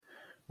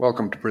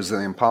Welcome to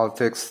Brazilian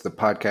Politics, the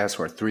podcast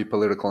where three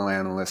political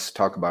analysts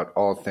talk about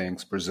all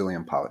things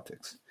Brazilian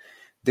politics.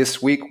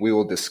 This week, we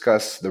will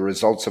discuss the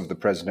results of the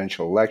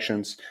presidential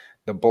elections,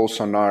 the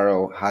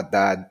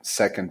Bolsonaro-Haddad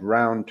second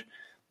round,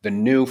 the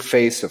new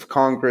face of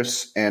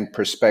Congress, and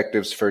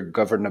perspectives for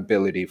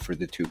governability for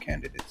the two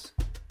candidates.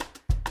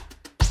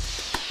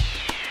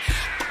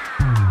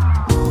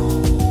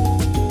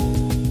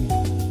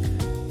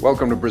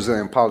 Welcome to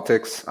Brazilian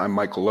Politics. I'm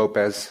Michael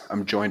Lopez.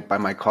 I'm joined by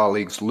my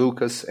colleagues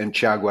Lucas and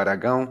Thiago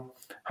Aragão.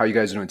 How are you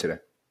guys doing today?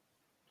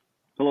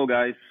 Hello,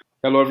 guys.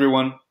 Hello,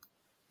 everyone.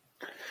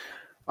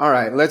 All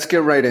right, let's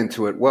get right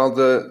into it. Well,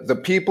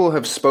 the people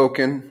have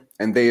spoken,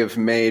 and they have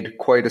made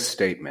quite a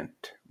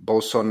statement.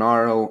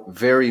 Bolsonaro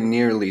very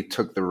nearly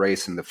took the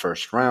race in the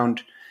first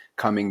round,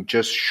 coming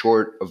just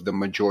short of the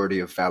majority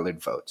of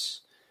valid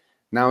votes.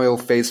 Now he'll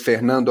face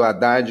Fernando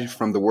Haddad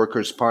from the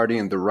Workers' Party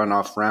in the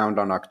runoff round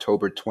on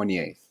October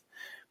 28th.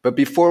 But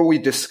before we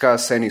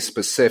discuss any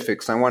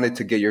specifics, I wanted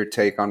to get your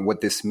take on what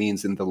this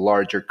means in the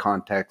larger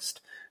context,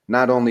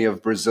 not only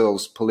of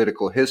Brazil's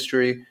political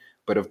history,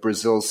 but of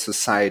Brazil's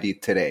society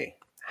today.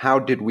 How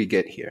did we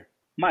get here?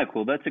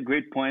 Michael, that's a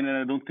great point, and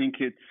I don't think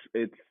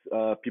it's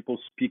people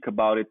speak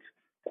about it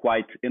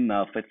quite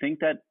enough. I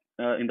think that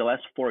in the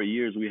last 4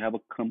 years, we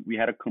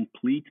had a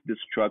complete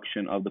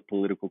destruction of the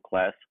political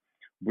class.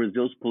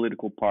 Brazil's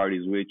political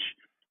parties, which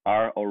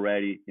are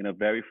already in a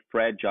very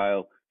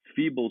fragile,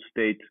 feeble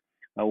state,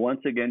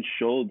 once again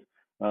showed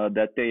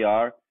that they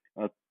are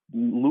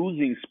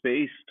losing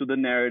space to the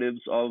narratives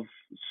of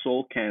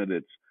sole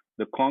candidates.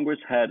 The Congress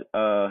had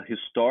a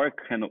historic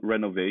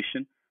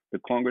renovation. The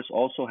Congress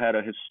also had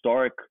a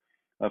historic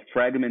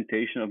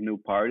fragmentation of new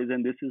parties,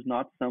 and this is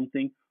not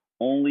something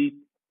only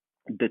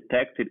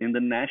detected in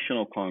the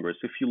National Congress.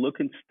 If you look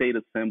in state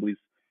assemblies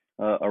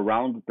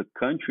around the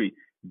country,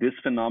 this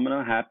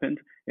phenomenon happened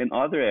in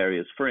other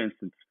areas. For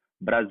instance,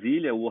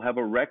 Brasilia will have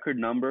a record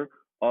number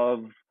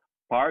of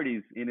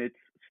parties in its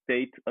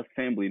state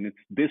assembly, in its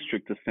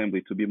district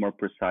assembly, to be more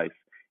precise.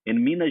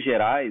 In Minas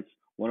Gerais,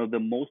 one of the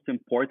most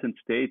important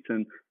states,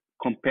 and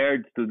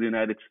compared to the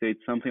United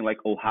States, something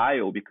like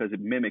Ohio, because it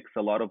mimics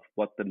a lot of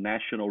what the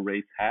national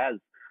race has,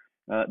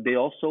 they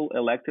also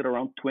elected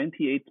around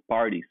 28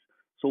 parties.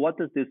 So what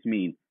does this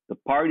mean? The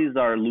parties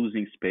are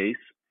losing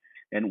space,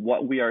 and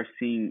what we are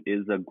seeing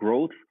is a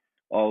growth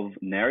of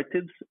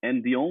narratives,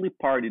 and the only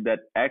party that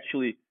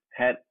actually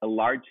had a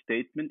large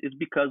statement is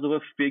because of a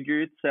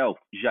figure itself,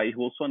 Jair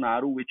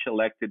Bolsonaro, which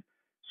elected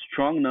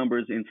strong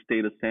numbers in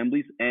state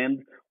assemblies and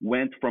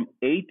went from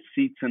 8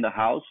 seats in the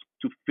House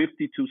to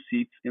 52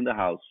 seats in the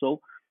House. So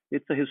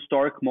it's a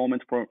historic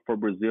moment for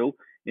Brazil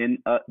in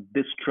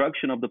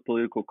destruction of the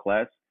political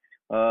class,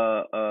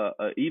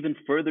 even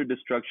further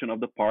destruction of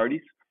the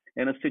parties,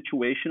 and a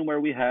situation where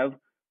we have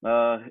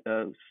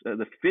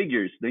the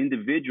figures, the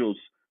individuals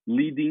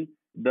leading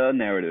the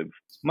narrative.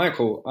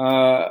 Michael,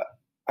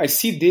 I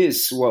see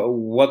this,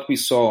 what we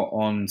saw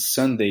on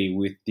Sunday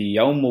with the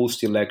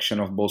almost election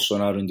of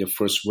Bolsonaro in the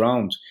first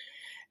round,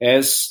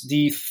 as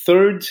the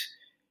third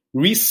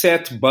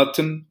reset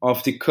button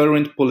of the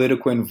current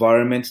political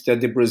environment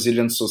that the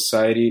Brazilian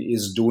society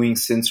is doing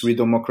since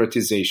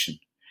redemocratization.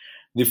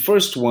 The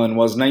first one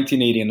was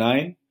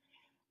 1989,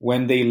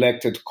 when they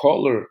elected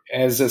Collor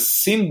as a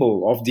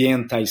symbol of the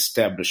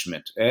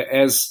anti-establishment,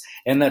 as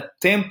an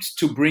attempt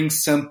to bring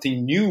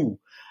something new,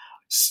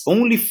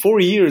 only 4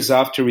 years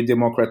after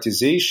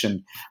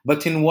redemocratization,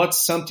 but in what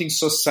something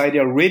society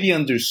already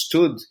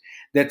understood,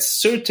 that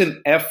certain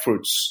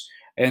efforts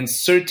and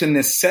certain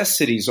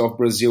necessities of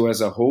Brazil as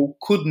a whole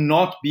could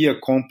not be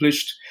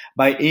accomplished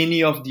by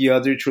any of the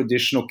other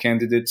traditional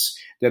candidates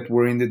that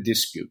were in the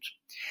dispute.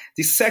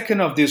 The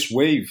second of this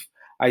wave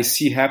I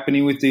see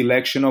happening with the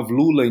election of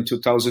Lula in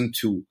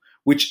 2002,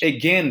 which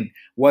again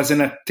was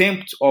an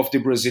attempt of the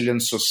Brazilian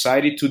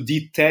society to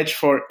detach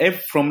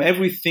from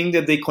everything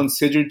that they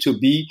considered to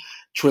be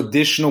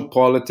traditional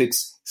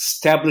politics,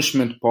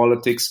 establishment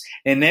politics,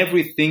 and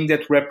everything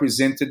that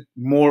represented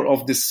more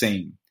of the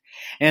same.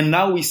 And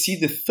now we see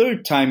the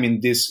third time in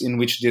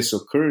which this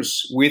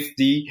occurs with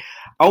the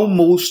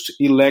almost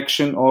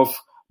election of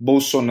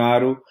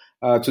Bolsonaro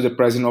to the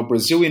president of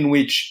Brazil, in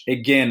which,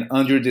 again,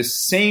 under the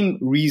same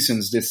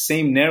reasons, the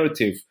same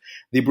narrative,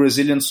 the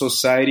Brazilian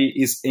society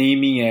is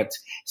aiming at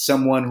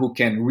someone who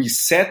can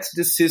reset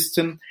the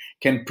system,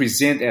 can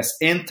present as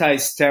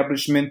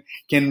anti-establishment,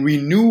 can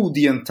renew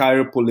the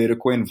entire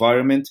political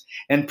environment,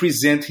 and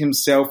present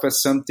himself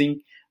as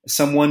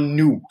someone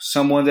new,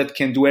 someone that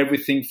can do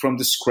everything from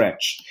the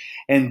scratch.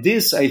 And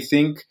this, I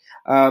think,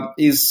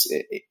 is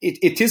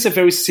a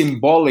very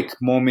symbolic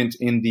moment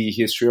in the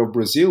history of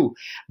Brazil,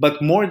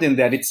 but more than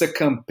that, it's a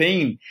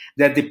campaign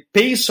that the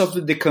pace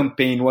of the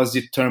campaign was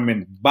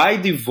determined by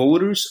the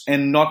voters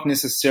and not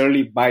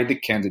necessarily by the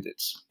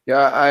candidates.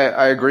 Yeah,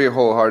 I agree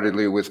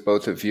wholeheartedly with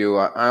both of you.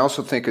 I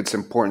also think it's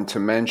important to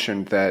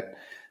mention that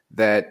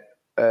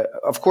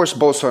of course,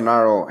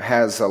 Bolsonaro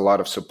has a lot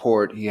of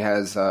support. He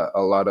has a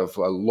lot of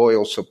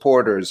loyal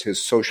supporters.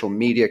 His social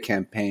media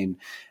campaign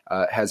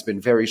has been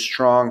very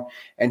strong.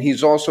 And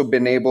he's also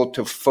been able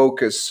to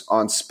focus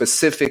on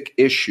specific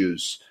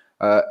issues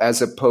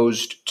as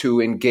opposed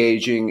to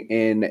engaging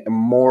in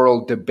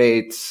moral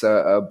debates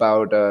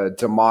about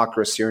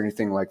democracy or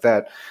anything like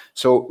that.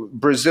 So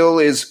Brazil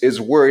is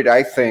worried,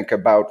 I think,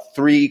 about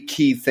three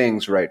key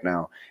things right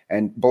now.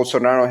 And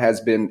Bolsonaro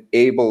has been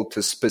able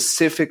to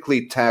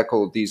specifically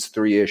tackle these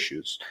three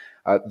issues.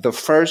 The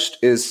first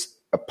is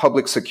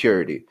public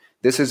security.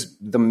 This is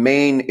the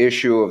main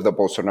issue of the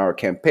Bolsonaro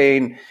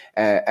campaign.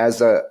 As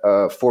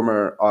a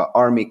former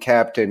army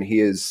captain,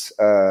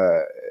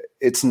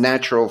 it's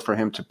natural for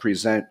him to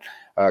present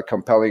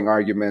compelling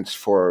arguments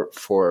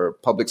for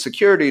public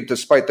security,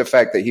 despite the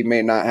fact that he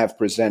may not have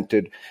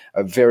presented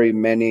very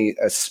many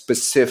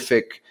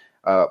specific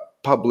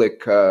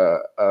public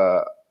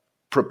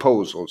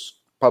proposals,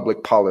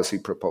 public policy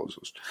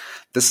proposals.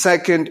 The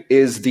second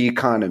is the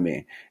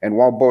economy. And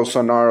while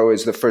Bolsonaro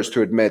is the first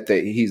to admit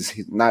that he's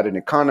not an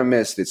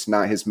economist, it's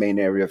not his main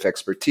area of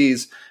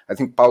expertise, I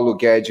think Paulo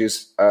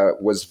Guedes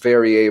was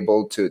very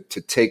able to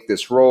take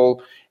this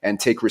role and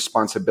take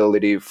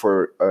responsibility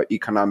for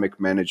economic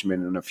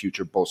management in a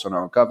future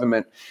Bolsonaro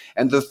government.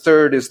 And the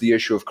third is the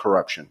issue of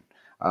corruption.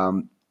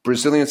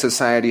 Brazilian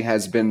society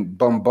has been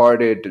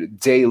bombarded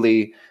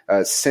daily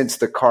since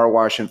the car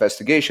wash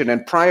investigation,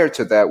 and prior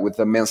to that with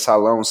the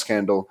Mensalão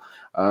scandal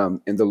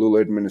in the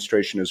Lula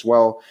administration as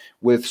well,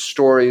 with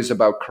stories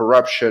about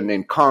corruption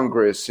in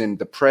Congress, in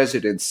the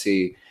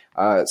presidency,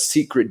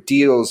 secret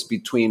deals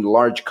between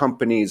large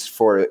companies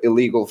for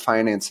illegal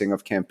financing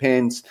of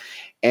campaigns.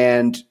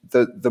 And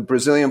the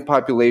Brazilian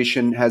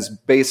population has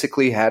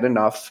basically had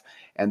enough,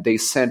 and they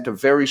sent a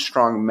very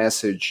strong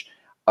message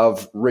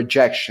of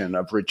rejection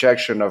of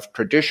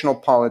traditional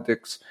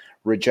politics,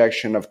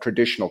 rejection of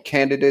traditional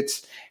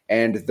candidates,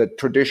 and the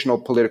traditional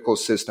political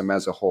system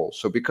as a whole.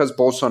 So because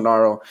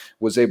Bolsonaro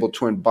was able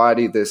to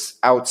embody this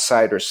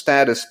outsider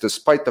status,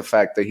 despite the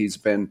fact that he's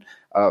been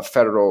a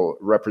federal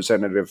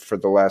representative for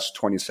the last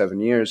 27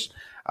 years,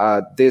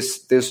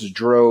 this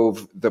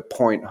drove the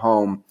point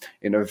home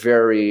in a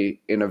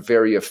very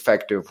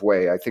effective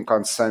way. I think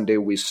on Sunday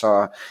we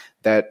saw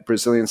that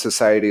Brazilian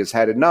society has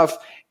had enough.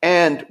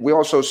 And we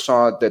also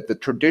saw that the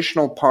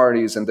traditional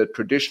parties and the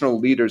traditional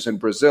leaders in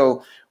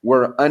Brazil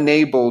were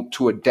unable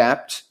to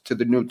adapt to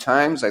the new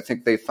times. I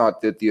think they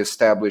thought that the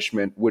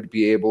establishment would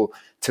be able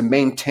to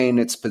maintain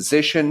its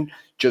position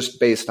just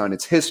based on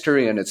its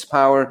history and its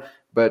power.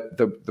 But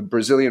the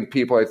Brazilian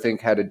people, I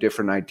think, had a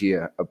different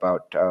idea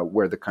about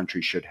where the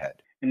country should head.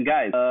 And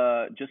guys,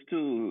 just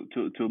to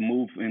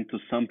move into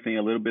something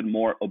a little bit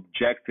more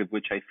objective,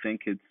 which I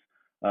think is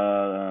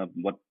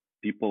what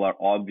people are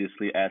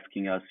obviously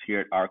asking us here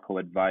at Arco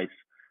Advice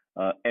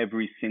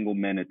every single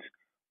minute.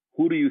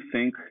 Who do you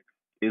think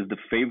is the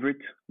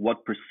favorite? What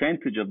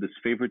percentage of this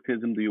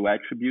favoritism do you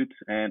attribute,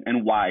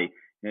 and why?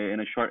 In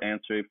a short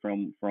answer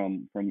from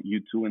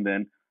you two, and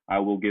then I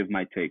will give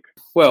my take.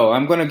 Well,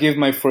 I'm going to give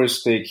my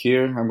first take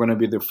here. I'm going to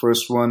be the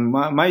first one.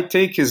 My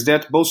take is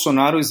that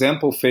Bolsonaro is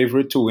ample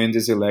favorite to win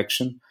this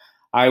election.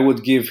 I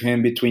would give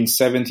him between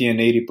 70 and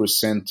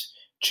 80%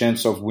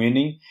 chance of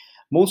winning,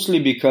 mostly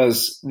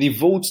because the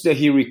votes that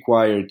he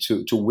required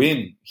to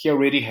win, he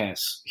already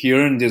has. He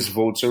earned these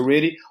votes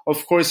already.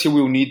 Of course, he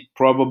will need,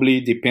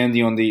 probably,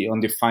 depending on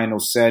the final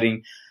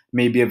setting,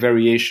 maybe a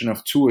variation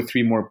of 2 or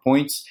 3 more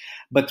points.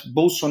 But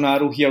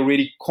Bolsonaro, he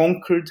already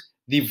conquered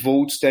the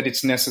votes that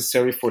it's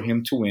necessary for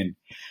him to win.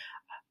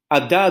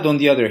 Haddad, on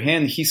the other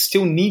hand, he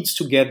still needs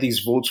to get these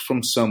votes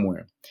from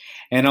somewhere.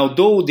 And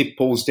although the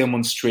polls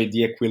demonstrate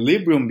the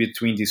equilibrium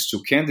between these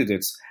two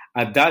candidates,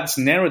 Haddad's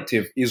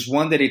narrative is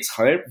one that it's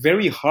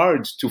very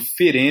hard to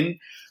fit in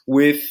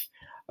with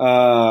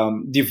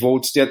the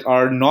votes that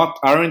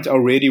aren't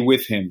already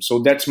with him. So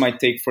that's my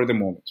take for the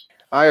moment.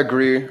 I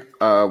agree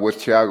with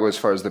Thiago as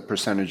far as the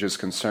percentage is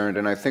concerned,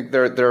 and I think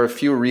there are a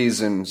few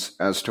reasons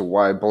as to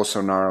why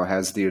Bolsonaro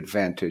has the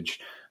advantage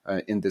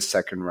in this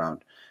second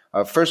round.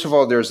 First of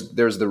all, there's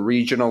the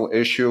regional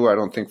issue. I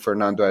don't think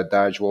Fernando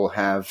Haddad will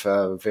have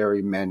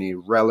very many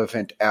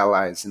relevant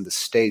allies in the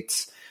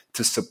states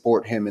to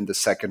support him in the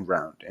second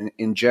round. And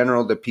in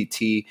general, the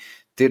PT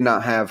did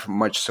not have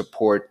much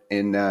support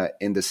in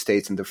the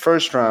states in the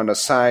first round,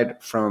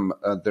 aside from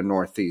the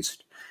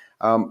Northeast.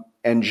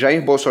 And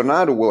Jair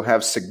Bolsonaro will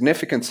have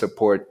significant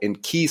support in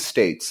key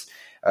states,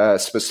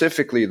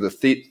 specifically the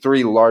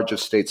three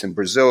largest states in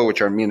Brazil,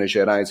 which are Minas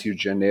Gerais, Rio de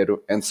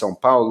Janeiro, and São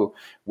Paulo,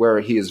 where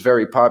he is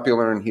very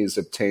popular and he has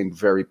obtained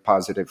very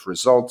positive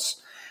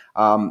results.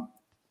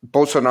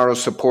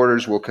 Bolsonaro's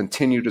supporters will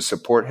continue to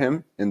support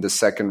him in the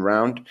second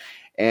round.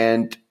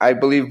 And I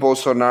believe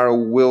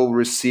Bolsonaro will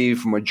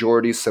receive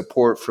majority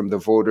support from the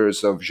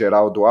voters of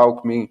Geraldo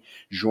Alckmin,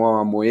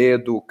 João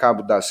Amoedo,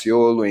 Cabo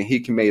Daciolo,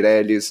 Henrique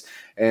Meirelles,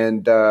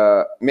 and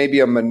maybe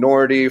a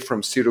minority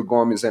from Ciro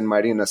Gomes and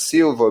Marina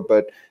Silva.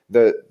 But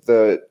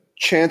the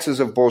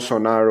chances of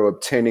Bolsonaro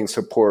obtaining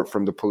support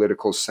from the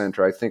political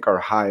center, I think, are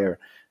higher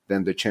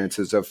than the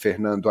chances of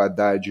Fernando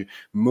Haddad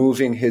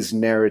moving his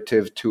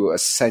narrative to a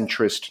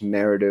centrist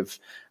narrative,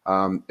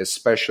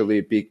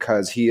 especially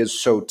because he is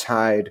so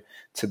tied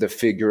to the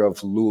figure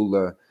of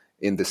Lula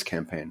in this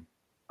campaign?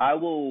 I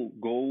will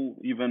go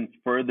even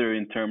further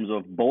in terms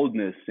of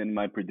boldness in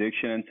my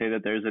prediction and say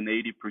that there's an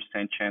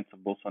 80% chance of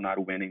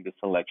Bolsonaro winning this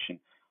election.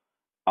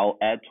 I'll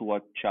add to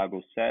what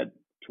Thiago said,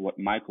 to what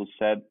Michael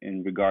said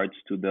in regards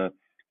to the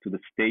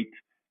state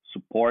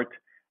support.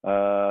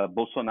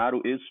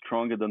 Bolsonaro is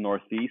strong in the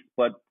Northeast,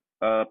 but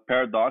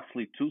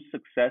paradoxically, two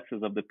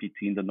successes of the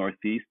PT in the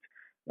Northeast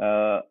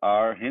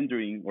are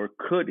hindering or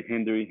could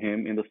hinder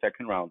him in the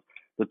second round.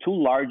 The two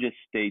largest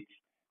states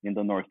in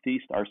the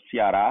Northeast are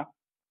Ceará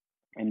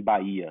and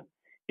Bahia.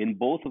 In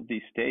both of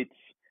these states,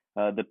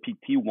 the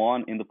PT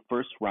won in the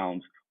first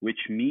round,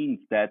 which means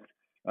that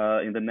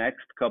in the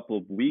next couple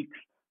of weeks,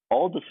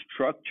 all the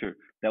structure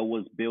that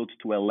was built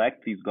to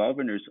elect these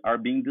governors are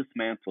being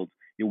dismantled.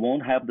 It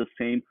won't have the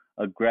same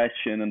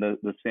aggression and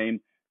the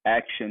same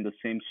action, the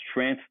same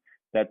strength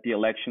that the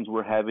elections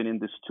were having in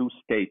these two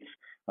states.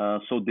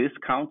 So this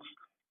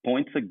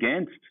points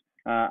against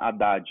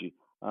Haddad.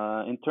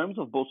 In terms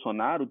of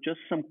Bolsonaro, just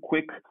some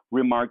quick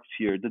remarks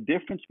here. The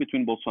difference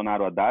between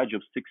Bolsonaro and Haddad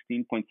of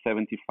 16.75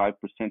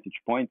 percentage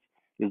points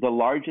is the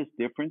largest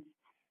difference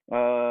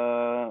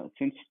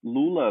since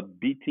Lula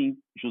beating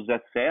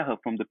José Serra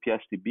from the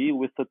PSDB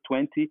with a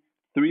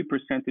 23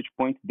 percentage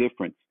point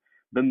difference.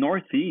 The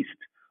Northeast,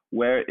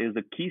 where is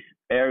a key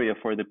area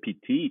for the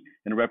PT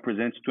and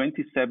represents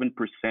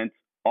 27%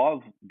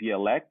 of the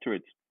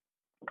electorate,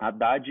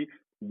 Haddad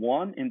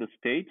won in the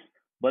states,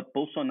 but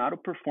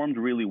Bolsonaro performed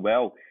really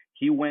well.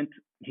 He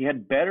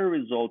had better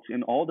results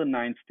in all the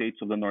 9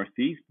 states of the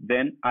Northeast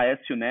than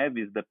Aécio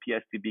Neves, the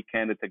PSDB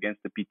candidate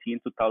against the PT in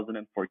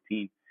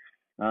 2014.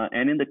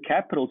 And in the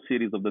capital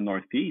cities of the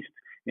Northeast,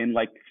 in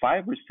like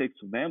 5 or 6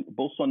 of them,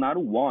 Bolsonaro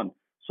won.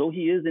 So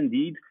he is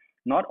indeed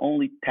not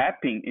only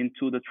tapping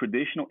into the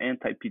traditional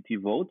anti-PT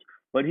votes,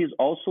 but he's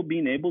also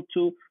being able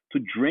to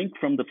drink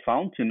from the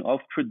fountain of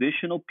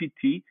traditional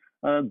PT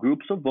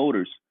groups of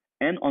voters.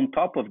 And on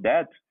top of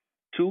that,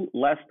 2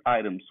 last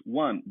items.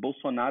 1,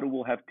 Bolsonaro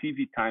will have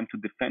TV time to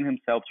defend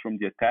himself from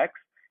the attacks,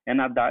 and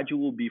Haddad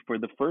will be, for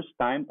the first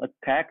time,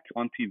 attacked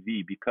on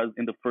TV, because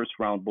in the first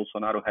round,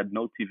 Bolsonaro had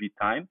no TV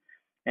time.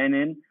 And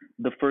in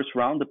the first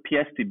round, the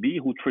PSDB,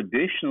 who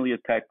traditionally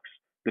attacks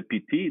the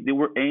PT, they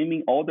were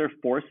aiming all their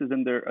forces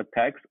and their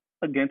attacks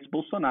against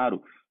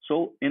Bolsonaro.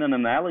 So in an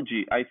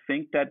analogy, I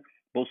think that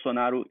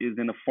Bolsonaro is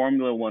in a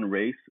Formula One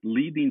race,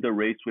 leading the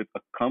race with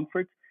a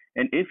comfort.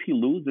 And if he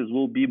loses,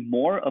 will be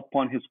more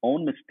upon his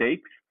own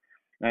mistakes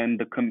and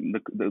the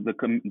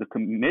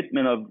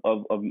commitment of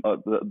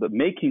the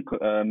making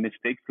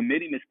mistakes,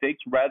 committing mistakes,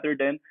 rather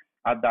than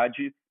Haddad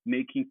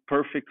making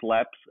perfect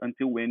laps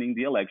until winning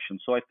the election.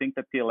 So I think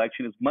that the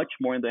election is much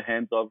more in the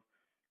hands of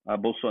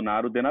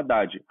Bolsonaro than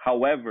Haddad.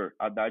 However,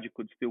 Haddad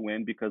could still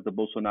win because the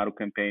Bolsonaro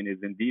campaign is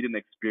indeed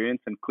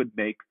inexperienced and could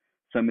make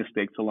some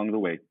mistakes along the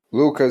way.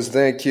 Lucas,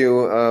 thank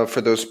you for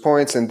those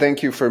points, and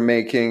thank you for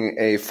making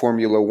a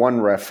Formula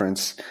One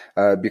reference,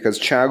 because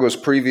Thiago's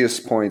previous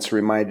points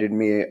reminded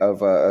me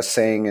of a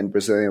saying in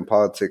Brazilian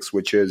politics,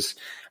 which is,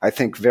 I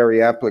think,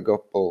 very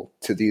applicable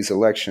to these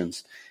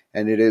elections.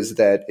 And it is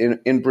that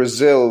in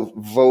Brazil,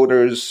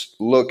 voters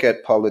look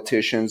at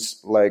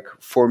politicians like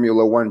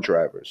Formula One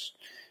drivers,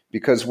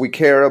 because we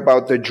care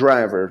about the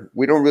driver.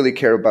 We don't really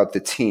care about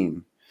the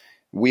team.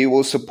 We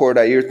will support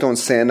Ayrton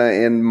Senna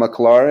in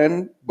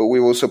McLaren, but we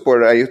will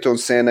support Ayrton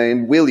Senna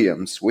in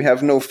Williams. We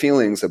have no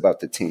feelings about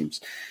the teams.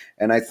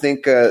 And I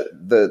think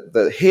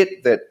the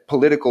hit that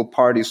political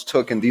parties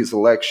took in these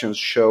elections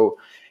show,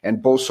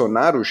 and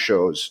Bolsonaro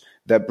shows,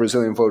 that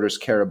Brazilian voters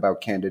care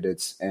about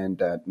candidates and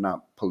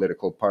not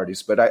political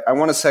parties. But I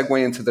want to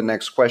segue into the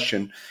next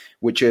question,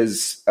 which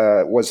was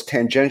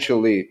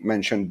tangentially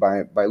mentioned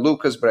by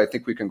Lucas, but I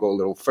think we can go a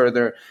little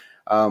further.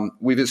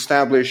 We've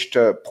established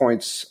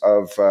points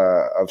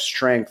of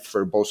strength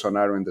for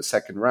Bolsonaro in the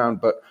second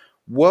round, but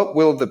what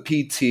will the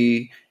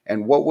PT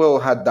and what will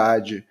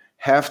Haddad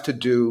have to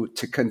do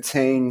to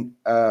contain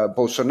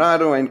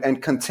Bolsonaro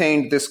and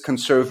contain this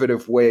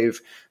conservative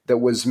wave that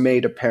was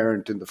made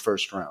apparent in the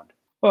first round?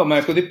 Well,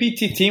 Michael, the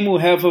PT team will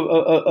have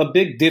a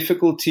big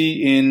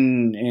difficulty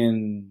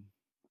in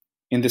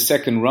the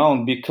second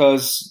round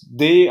because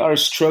they are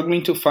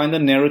struggling to find a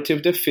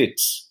narrative that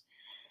fits.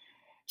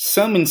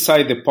 Some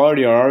inside the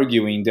party are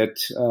arguing that,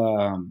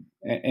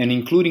 and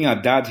including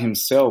Haddad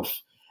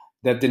himself,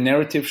 that the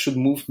narrative should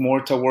move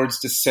more towards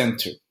the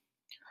center.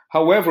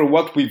 However,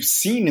 what we've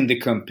seen in the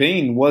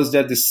campaign was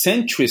that the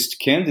centrist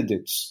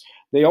candidates,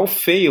 they all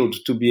failed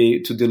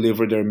to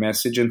deliver their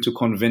message and to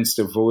convince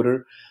the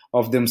voter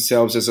of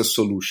themselves as a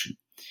solution.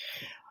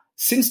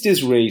 Since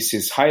this race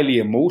is highly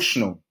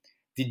emotional,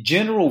 the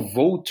general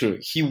voter,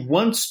 he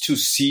wants to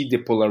see the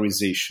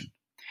polarization.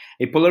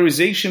 A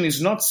polarization is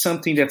not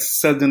something that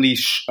suddenly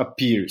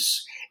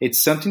appears.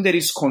 It's something that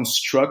is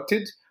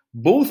constructed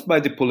both by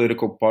the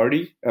political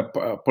party,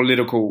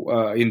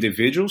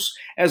 individuals,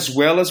 as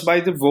well as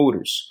by the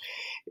voters.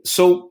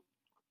 So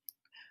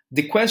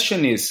the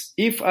question is,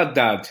 if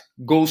Haddad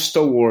goes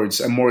towards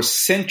a more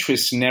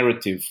centrist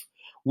narrative,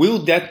 will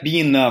that be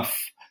enough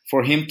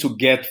for him to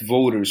get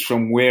voters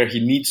from where he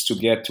needs to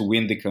get to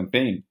win the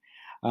campaign?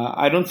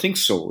 I don't think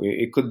so.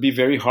 It could be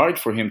very hard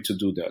for him to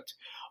do that.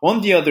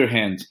 On the other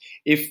hand,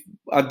 if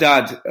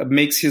Haddad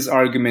makes his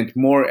argument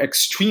more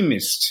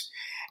extremist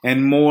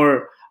and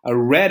more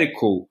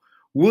radical,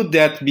 would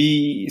that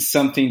be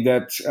something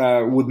that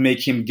would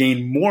make him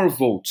gain more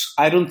votes?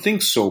 I don't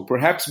think so.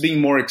 Perhaps being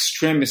more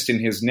extremist in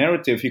his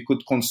narrative, he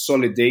could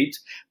consolidate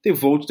the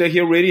votes that he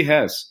already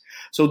has.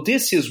 So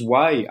this is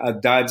why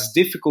Haddad's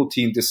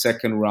difficulty in the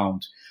second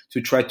round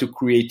to try to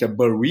create a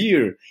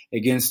barrier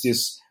against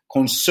this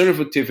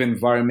conservative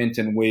environment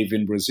and wave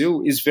in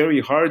Brazil is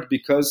very hard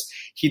because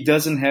he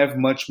doesn't have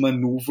much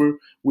maneuver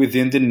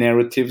within the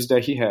narratives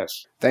that he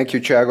has. Thank you,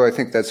 Thiago. I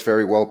think that's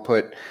very well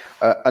put.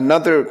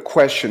 Another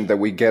question that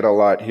we get a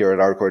lot here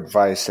at Arco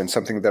Advice, and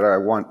something that I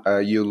want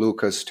you,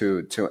 Lucas,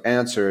 to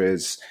answer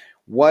is,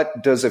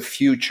 what does a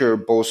future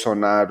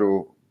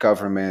Bolsonaro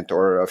government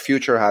or a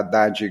future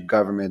Haddad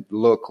government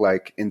look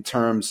like in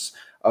terms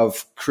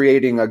of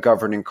creating a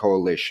governing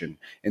coalition,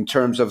 in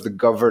terms of the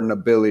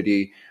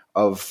governability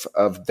of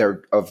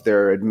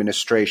their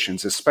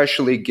administrations,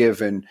 especially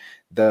given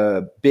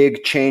the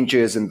big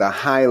changes and the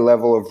high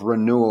level of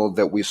renewal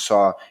that we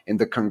saw in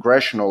the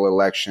congressional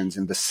elections,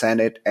 in the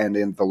Senate and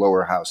in the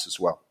lower house as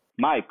well?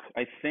 Mike,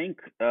 I think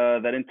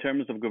that in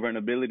terms of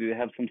governability, they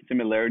have some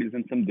similarities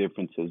and some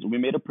differences. We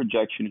made a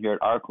projection here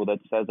at ARCO that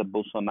says that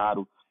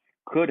Bolsonaro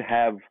could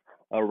have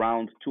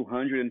around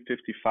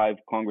 255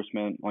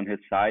 congressmen on his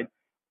side,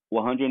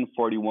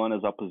 141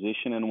 as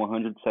opposition, and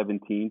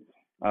 117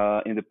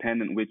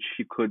 independent, which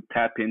he could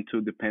tap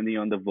into depending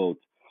on the vote.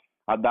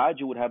 Haddad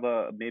would have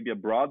maybe a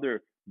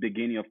broader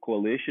beginning of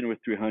coalition with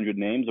 300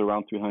 names,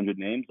 around 300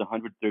 names,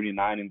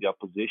 139 in the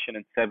opposition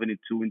and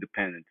 72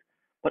 independent.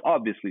 But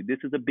obviously, this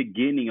is the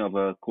beginning of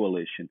a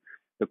coalition.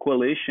 The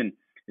coalition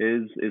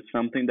is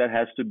something that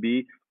has to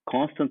be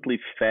constantly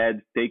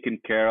fed, taken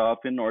care of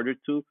in order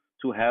to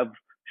have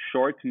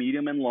short,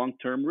 medium, and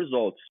long-term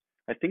results.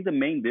 I think the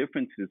main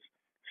difference is,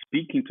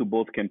 speaking to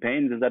both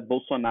campaigns, is that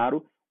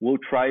Bolsonaro will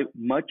try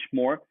much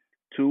more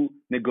to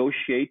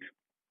negotiate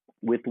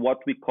with what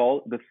we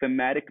call the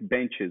thematic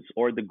benches,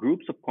 or the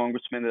groups of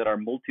congressmen that are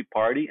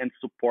multi-party and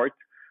support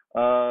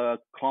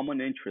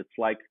common interests,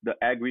 like the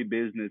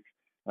agribusiness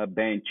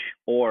bench,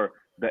 or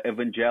the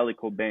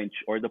evangelical bench,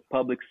 or the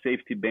public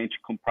safety bench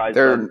comprised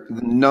They're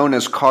known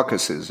as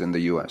caucuses in the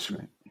U.S.,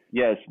 right?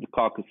 Yes, the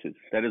caucuses.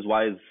 That is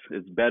why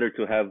it's better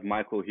to have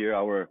Michael here,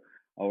 our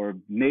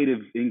native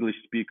English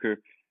speaker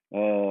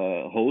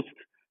host,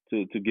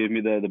 to give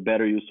me the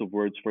better use of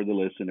words for the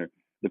listener.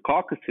 The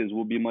caucuses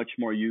will be much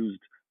more used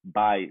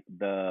by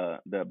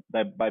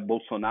by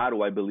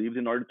Bolsonaro, I believe,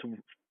 in order to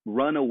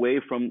run away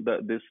from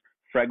this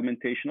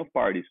fragmentation of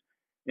parties.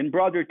 In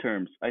broader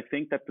terms, I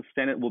think that the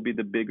Senate will be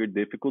the bigger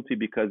difficulty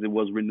because it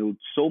was renewed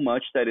so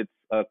much that it's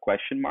a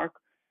question mark.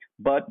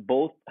 But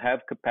both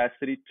have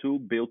capacity to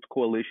build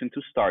coalition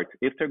to start.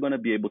 If they're going to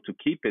be able to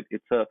keep it,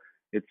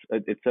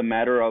 it's a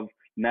matter of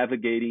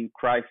navigating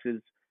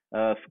crisis,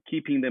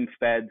 keeping them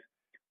fed,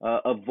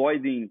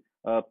 avoiding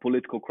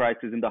political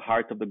crisis in the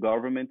heart of the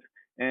government,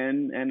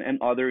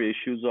 and other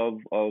issues that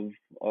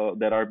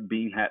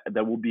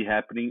will be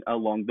happening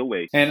along the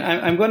way. And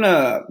I'm going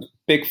to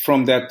pick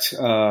from that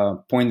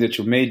point that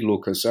you made,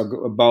 Lucas,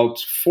 about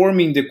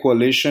forming the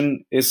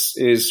coalition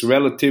is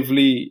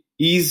relatively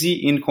easy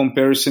in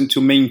comparison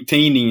to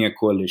maintaining a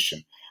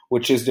coalition,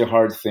 which is the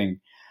hard thing.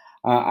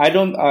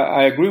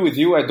 I agree with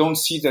you. I don't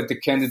see that the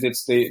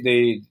candidates,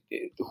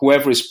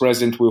 whoever is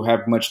president, will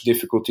have much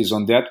difficulties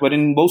on that. But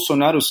in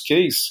Bolsonaro's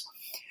case,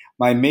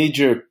 my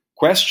major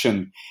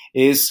question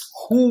is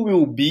who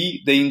will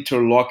be the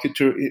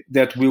interlocutor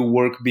that will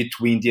work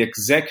between the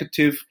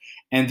executive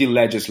and the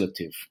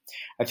legislative.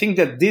 I think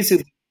that this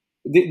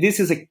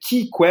is a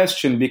key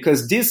question,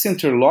 because this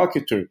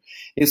interlocutor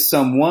is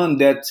someone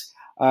that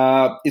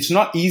it's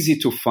not easy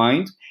to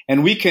find.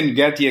 And we can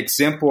get the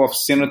example of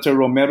Senator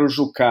Romero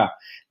Jucá,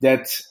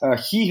 that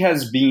he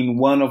has been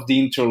one of the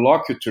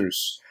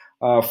interlocutors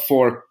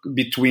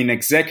between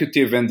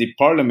executive and the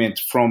parliament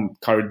from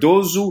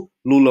Cardoso,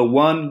 Lula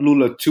 1,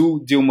 Lula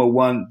 2, Dilma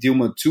 1,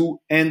 Dilma 2,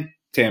 and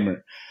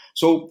Temer.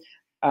 So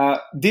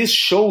this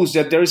shows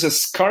that there is a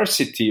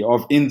scarcity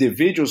of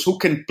individuals who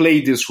can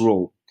play this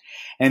role.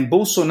 And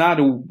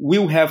Bolsonaro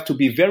will have to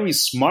be very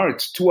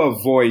smart to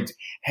avoid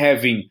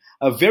having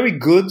a very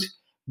good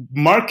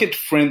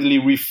market-friendly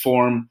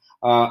reform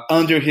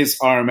under his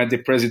arm at the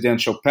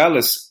presidential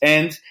palace,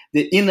 and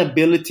the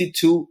inability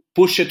to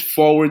push it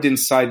forward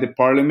inside the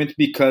parliament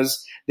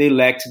because they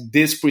lacked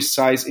this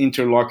precise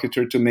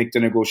interlocutor to make the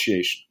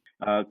negotiation.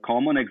 A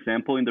common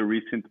example in the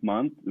recent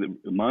months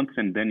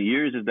and then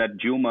years is that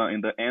Dilma,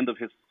 in the end of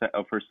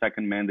her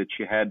second mandate,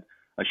 she had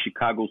a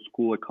Chicago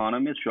school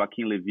economist,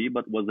 Joaquim Levy,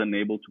 but was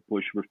unable to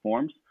push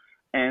reforms.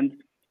 And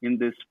in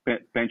this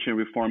pension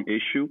reform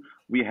issue,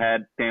 we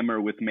had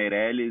Temer with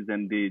Meirelles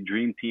and the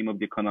dream team of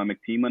the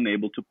economic team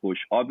unable to push,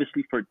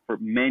 obviously for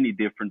many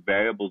different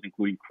variables,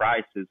 including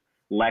crisis,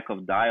 lack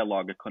of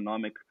dialogue,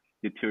 economic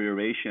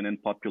deterioration,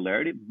 and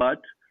popularity. But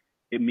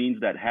it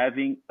means that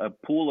having a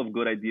pool of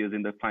good ideas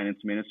in the finance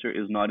minister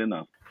is not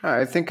enough.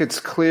 I think it's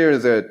clear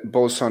that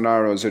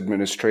Bolsonaro's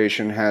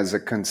administration has a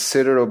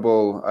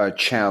considerable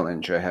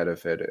challenge ahead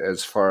of it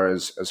as far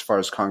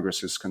as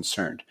Congress is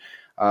concerned.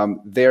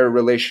 Their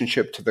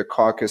relationship to the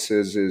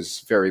caucuses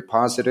is very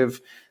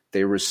positive.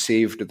 They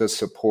received the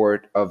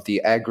support of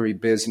the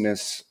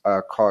agribusiness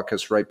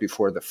caucus right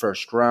before the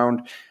first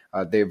round.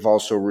 They've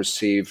also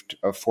received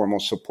a formal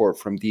support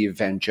from the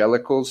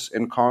evangelicals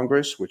in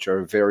Congress, which are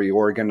a very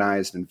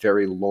organized and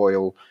very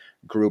loyal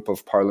group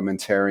of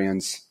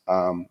parliamentarians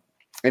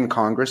in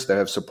Congress that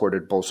have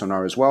supported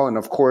Bolsonaro as well. And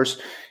of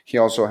course, he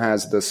also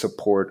has the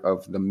support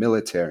of the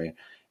military.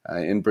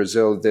 In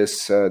Brazil,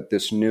 this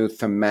new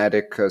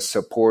thematic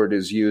support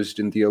is used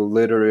in the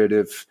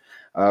alliterative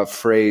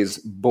phrase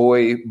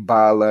 "boi,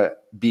 bala,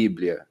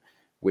 bíblia,"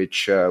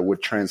 which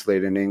would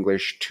translate in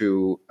English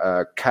to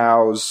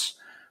cows,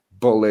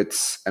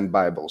 bullets, and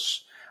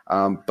Bibles.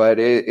 But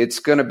it's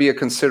going to be a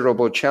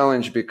considerable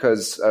challenge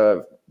because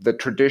the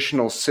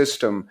traditional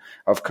system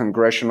of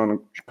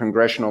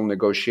congressional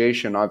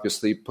negotiation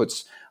obviously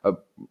puts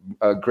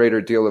a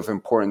greater deal of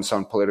importance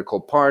on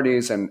political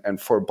parties, and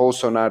for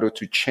Bolsonaro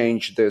to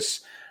change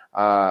this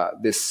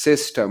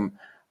system,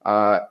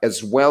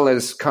 as well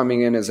as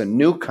coming in as a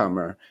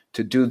newcomer,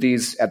 to do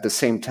these at the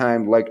same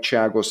time, like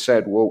Thiago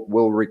said,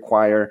 will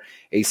require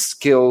a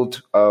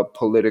skilled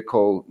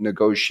political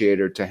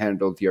negotiator to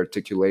handle the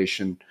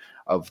articulation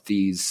of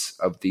these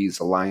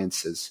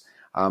alliances.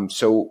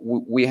 So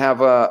we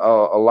have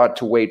a lot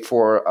to wait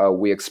for.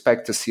 We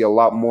expect to see a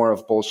lot more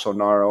of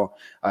Bolsonaro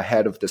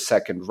ahead of the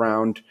second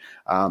round.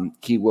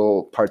 He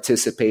will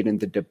participate in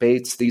the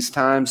debates these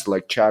times.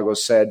 Like Thiago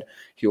said,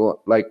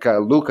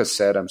 Lucas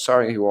said,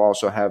 he will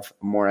also have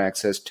more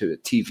access to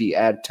TV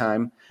ad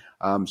time.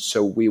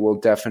 So we will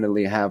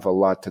definitely have a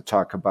lot to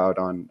talk about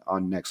on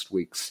next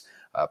week's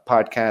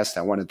podcast.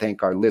 I want to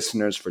thank our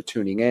listeners for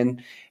tuning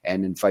in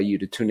and invite you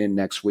to tune in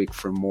next week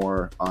for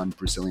more on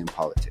Brazilian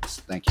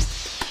politics. Thank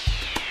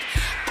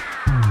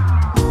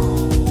you.